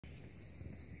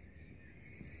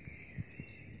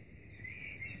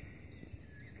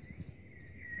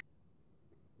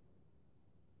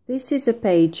This is a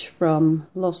page from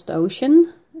Lost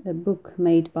Ocean, a book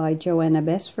made by Joanna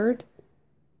Basford,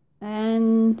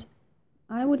 and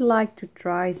I would like to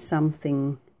try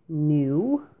something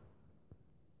new.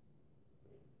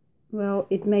 Well,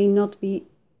 it may not be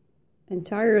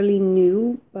entirely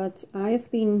new, but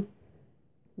I've been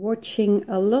watching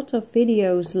a lot of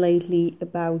videos lately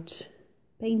about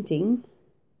painting.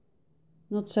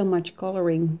 Not so much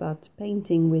coloring, but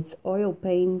painting with oil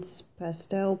paints,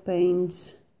 pastel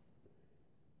paints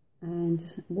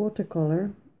and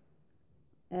watercolor.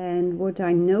 And what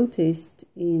I noticed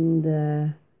in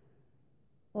the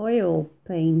oil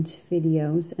paint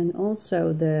videos and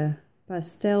also the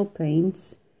pastel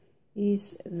paints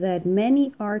is that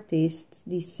many artists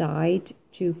decide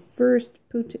to first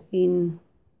put in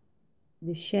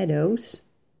the shadows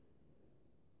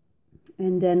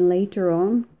and then later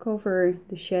on cover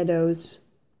the shadows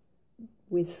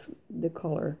with the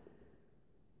color.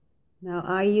 Now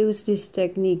I use this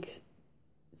technique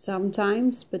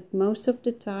sometimes, but most of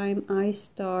the time I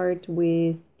start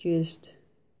with just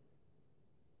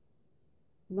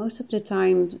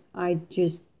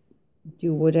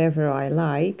do whatever I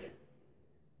like,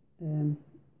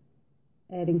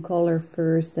 adding color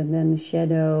first and then the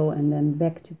shadow and then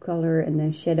back to color and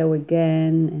then shadow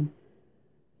again. And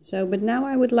so, but now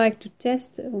I would like to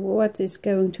test what is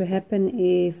going to happen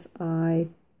if I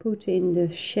put in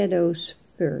the shadows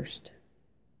first.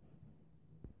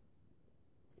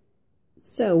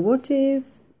 So what if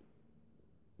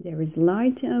there is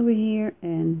light over here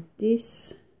and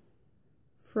this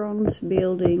front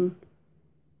building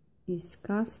is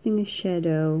casting a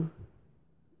shadow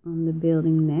on the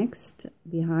building next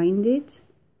behind it,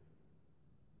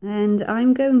 and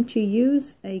I'm going to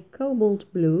use a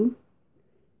cobalt blue,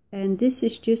 and this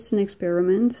is just an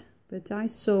experiment, but I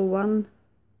saw one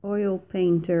oil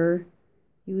painter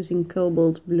using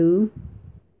cobalt blue.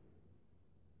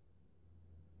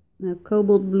 Now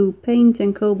cobalt blue paint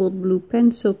and cobalt blue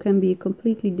pencil can be a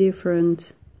completely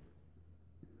different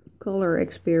color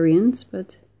experience,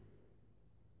 but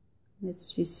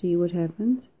let's just see what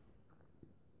happens.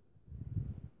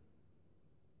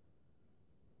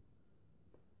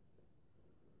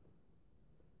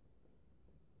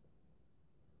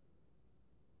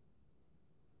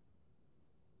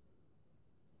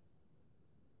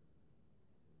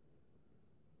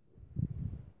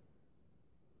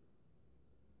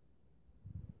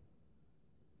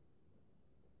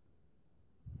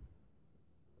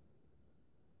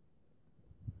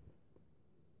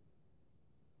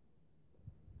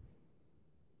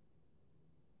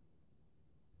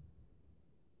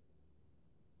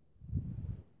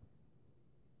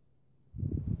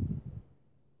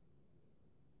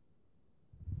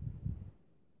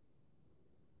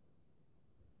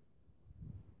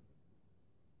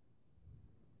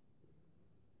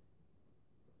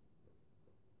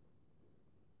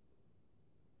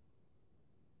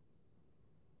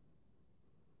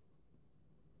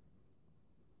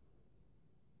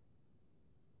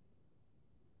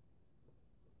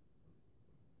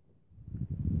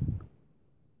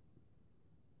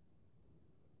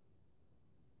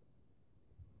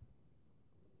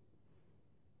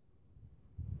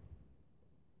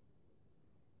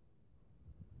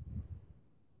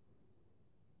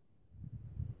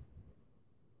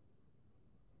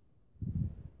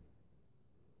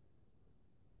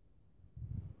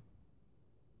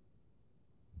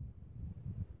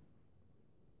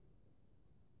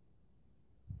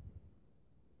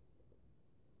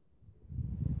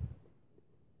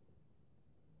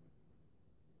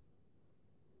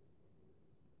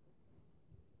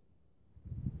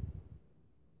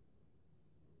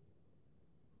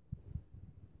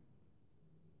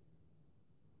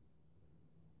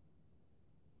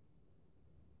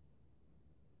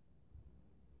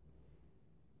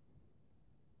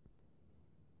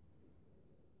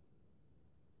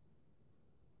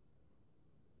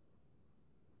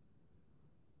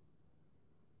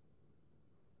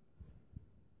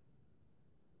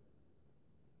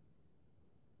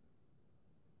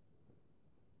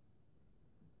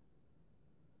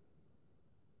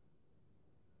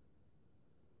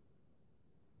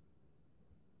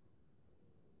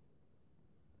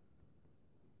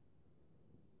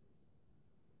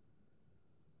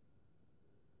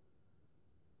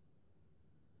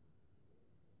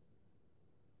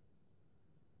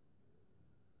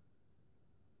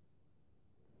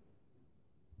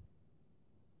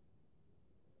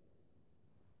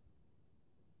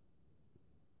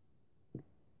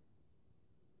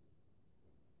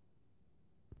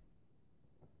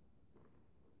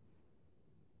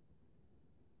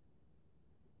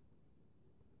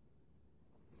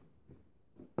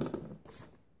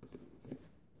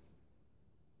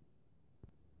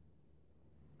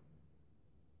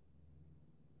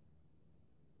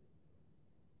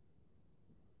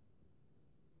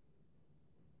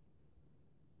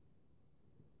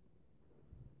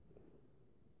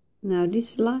 Now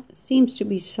this seems to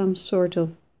be some sort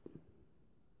of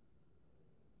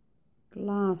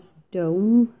glass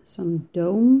dome, some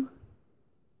dome,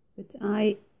 but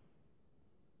I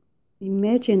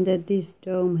imagine that this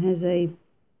dome has a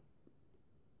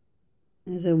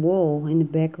wall in the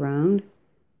background,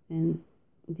 and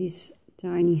this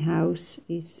tiny house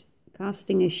is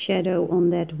casting a shadow on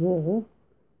that wall.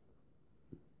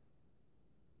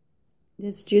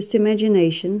 That's just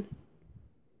imagination.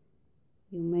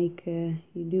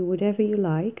 You do whatever you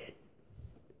like.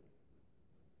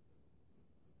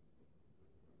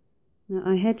 Now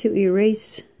I had to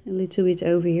erase a little bit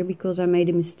over here because I made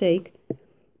a mistake.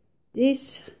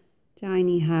 This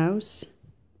tiny house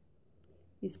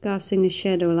is casting a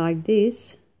shadow like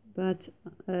this, but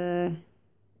on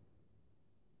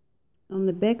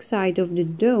the back side of the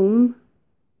dome,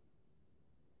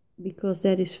 because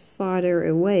that is farther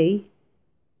away,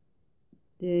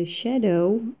 the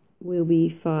shadow will be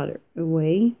farther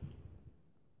away.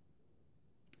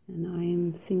 And I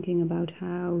am thinking about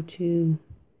how to...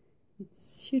 It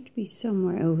should be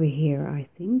somewhere over here, I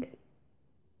think.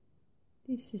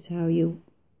 This is how you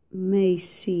may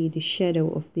see the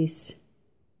shadow of this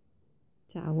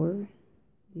tower,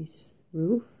 this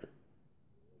roof.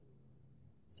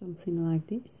 Something like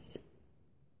this.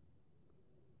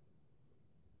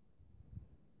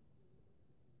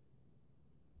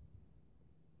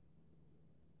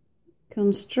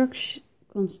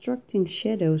 Constructing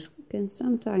shadows can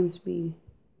sometimes be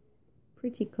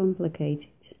pretty complicated.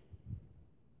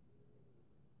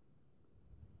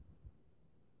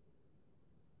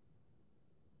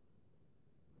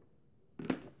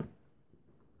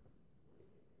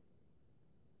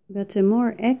 But the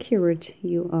more accurate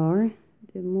you are,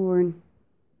 the more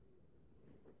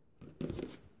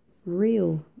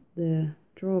real the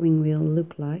drawing will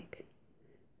look like.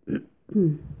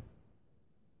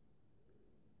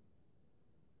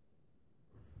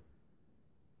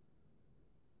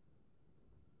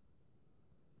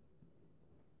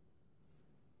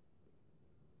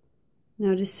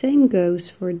 Now the same goes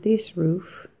for this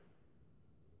roof.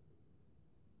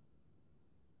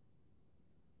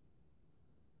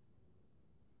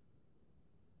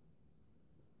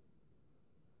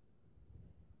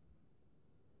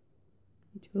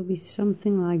 It will be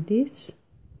something like this.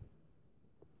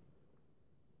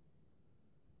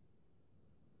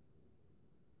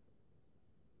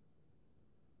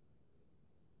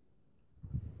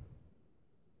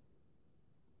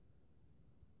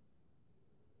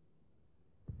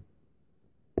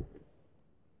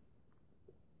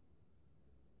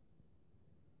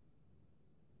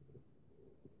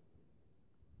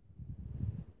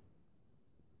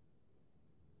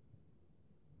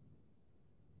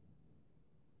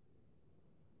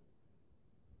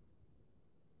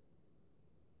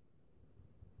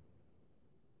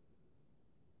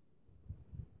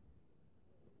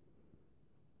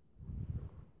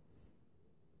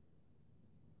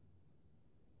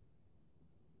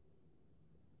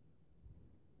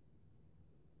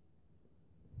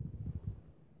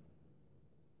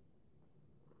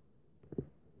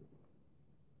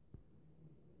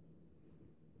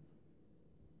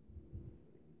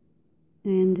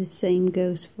 And the same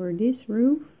goes for this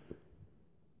roof.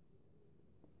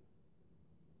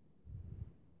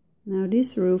 Now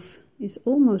this roof is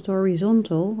almost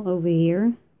horizontal over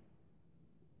here.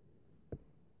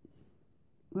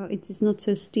 Well, it is not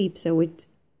so steep, so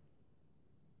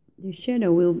the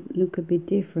shadow will look a bit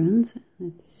different.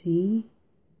 Let's see.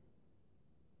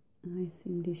 I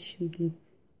think this should look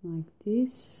like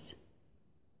this.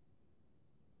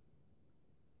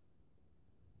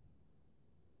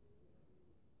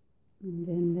 And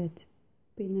then that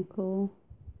pinnacle.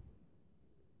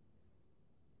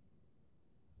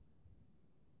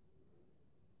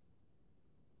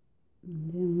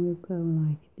 And then we'll go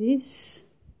like this.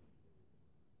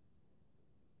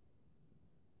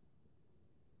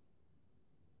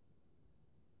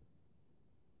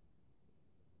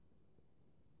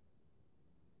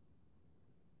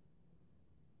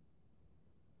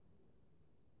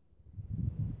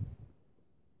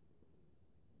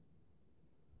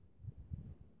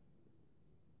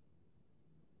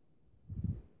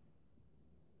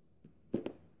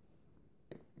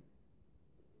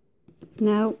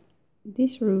 Now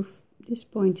this roof, this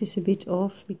point is a bit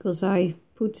off because I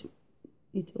put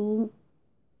it all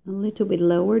a little bit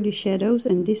lower, the shadows,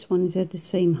 and this one is at the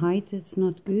same height. It's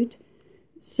not good.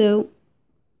 So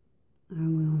I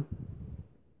will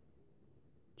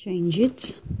change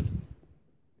it.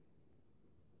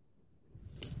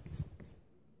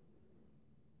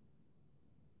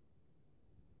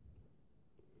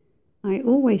 I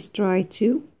always try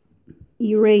to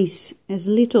erase as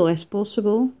little as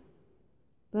possible,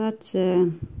 but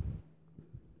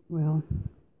well,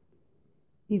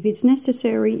 if it's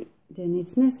necessary, then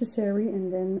it's necessary,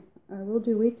 and then I will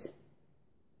do it.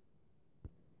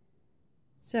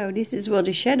 So this is what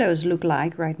the shadows look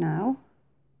like right now.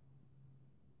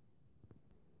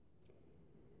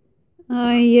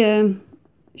 I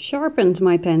sharpened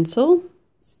my pencil,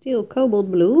 still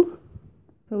cobalt blue,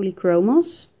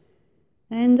 Polychromos,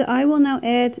 and I will now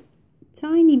add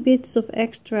tiny bits of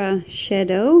extra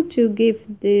shadow to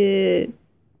give the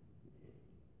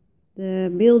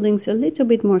buildings a little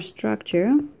bit more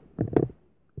structure.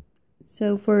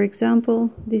 So for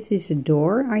example, this is a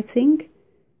door, I think,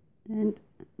 and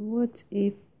what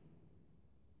if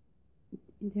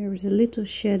there is a little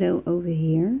shadow over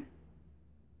here?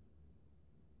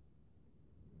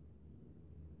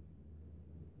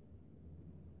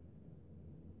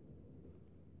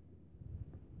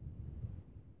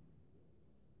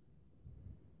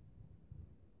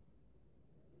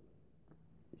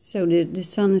 So the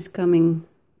sun is coming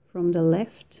from the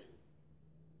left.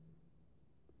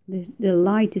 The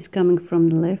light is coming from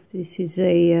the left. This is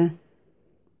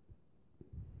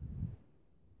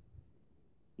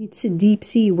it's a deep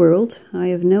sea world. I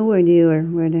have no idea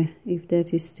whether if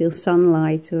that is still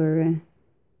sunlight or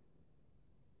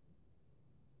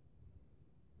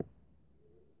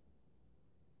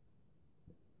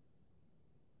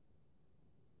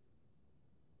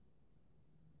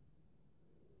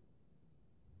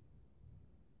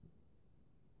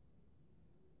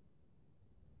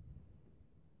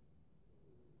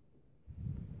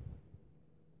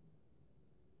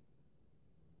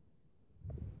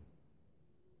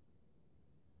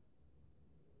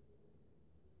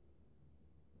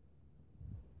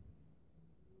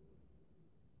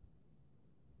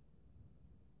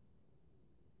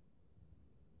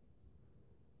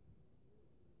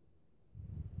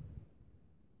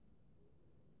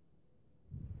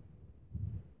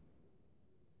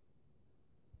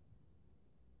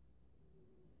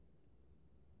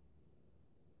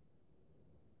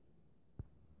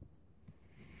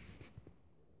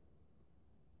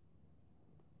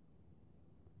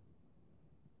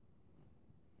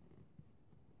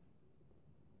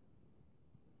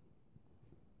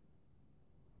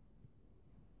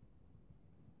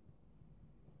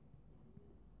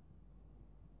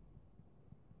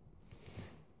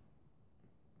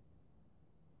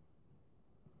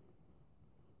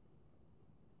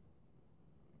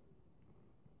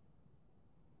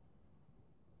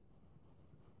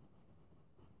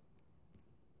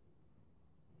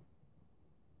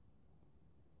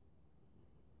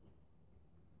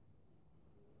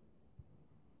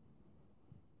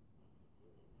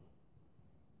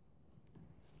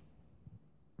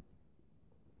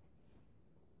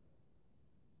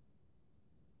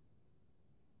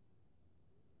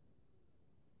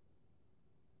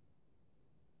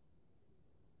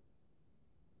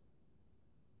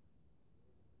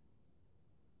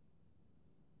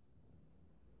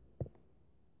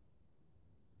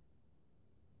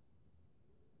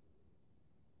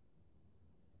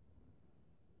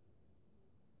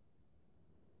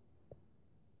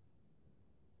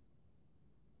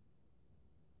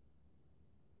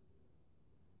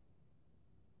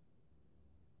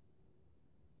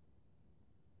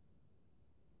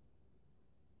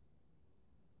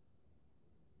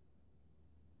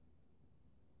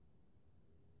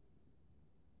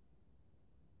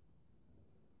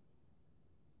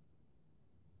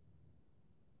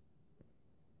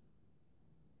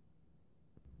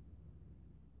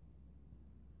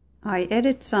I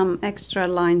added some extra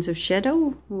lines of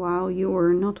shadow while you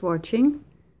were not watching,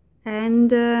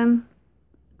 and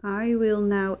I will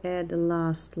now add the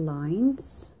last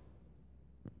lines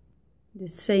the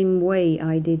same way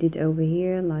I did it over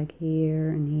here, like here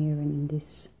and in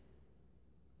this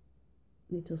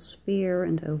little sphere,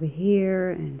 and over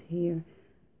here and here.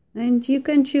 And you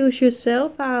can choose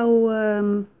yourself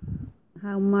how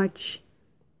much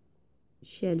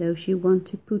shadows you want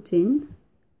to put in.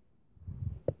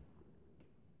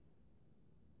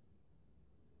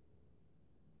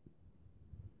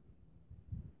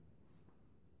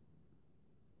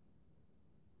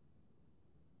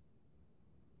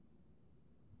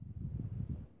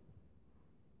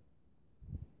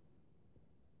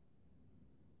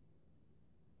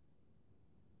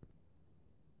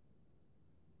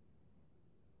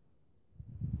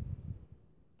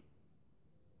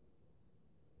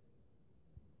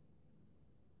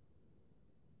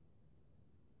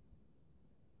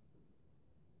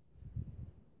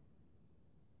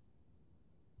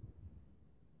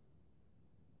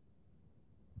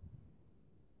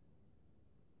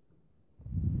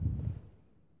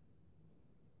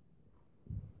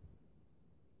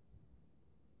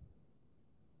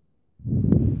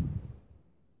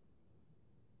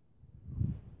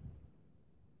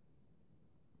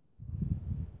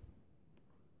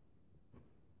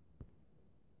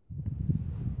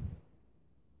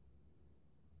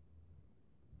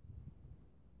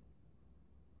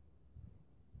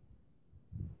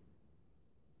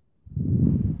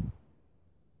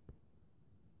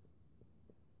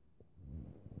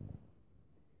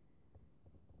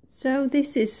 So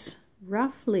this is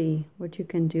roughly what you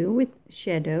can do with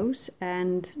shadows,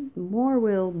 and more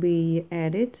will be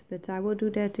added, but I will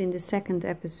do that in the second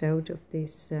episode of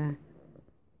this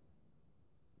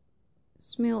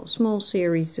small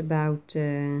series about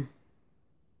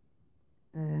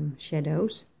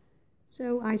shadows.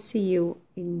 So I see you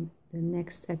in the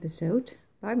next episode.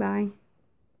 Bye bye.